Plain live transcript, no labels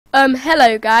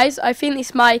Hello guys, I think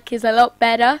this mic is a lot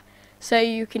better, so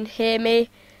you can hear me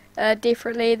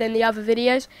differently than the other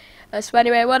videos. So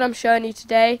anyway, what I'm showing you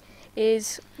today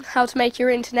is how to make your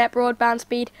internet broadband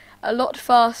speed a lot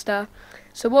faster.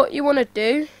 So what you want to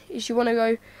do is you want to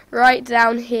go right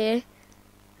down here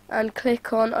and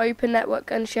click on Open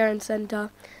Network and Sharing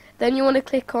Center. Then you want to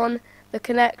click on the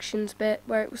connections bit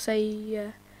where it will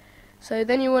say so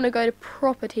then you want to go to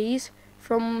Properties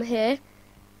from here.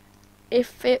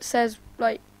 If it says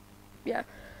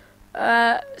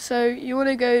so you want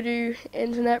to go to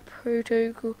Internet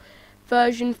Protocol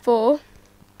version 4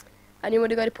 and you want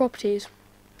to go to Properties.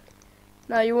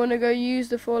 Now you want to go use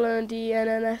the following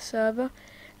DNS server.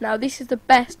 Now this is the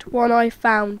best one I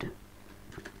found.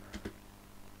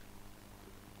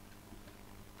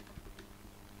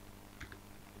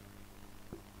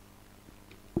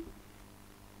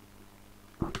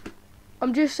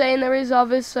 I'm just saying there is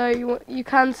others, so you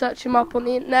can search them up on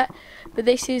the internet, but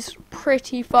this is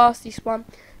pretty fast, this one.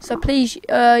 So please,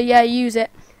 use it.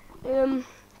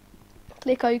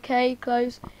 Click OK,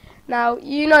 close. Now,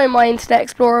 you know my Internet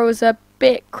Explorer was a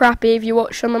bit crappy if you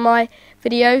watched some of my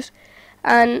videos,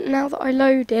 and now that I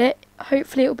load it,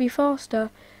 hopefully it'll be faster.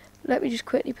 Let me just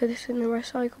quickly put this in the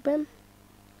recycle bin.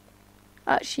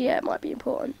 Actually, yeah, it might be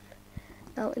important.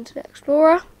 Now, Internet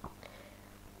Explorer.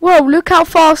 Whoa, look how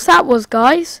fast that was,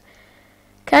 guys.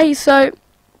 Okay, so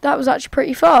that was actually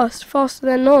pretty fast. Faster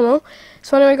than normal.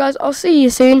 So anyway, guys, I'll see you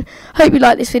soon. Hope you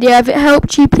liked this video. If it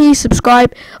helped you, please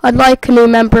subscribe. I'd like a new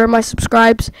member of my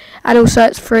subscribes. And also,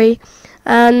 it's free.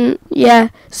 And, yeah,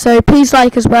 so please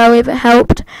like as well if it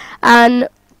helped. And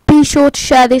be sure to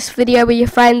share this video with your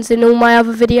friends and all my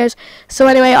other videos. So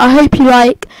anyway, I hope you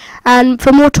like. And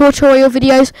for more tutorial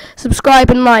videos,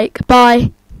 subscribe and like.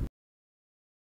 Bye.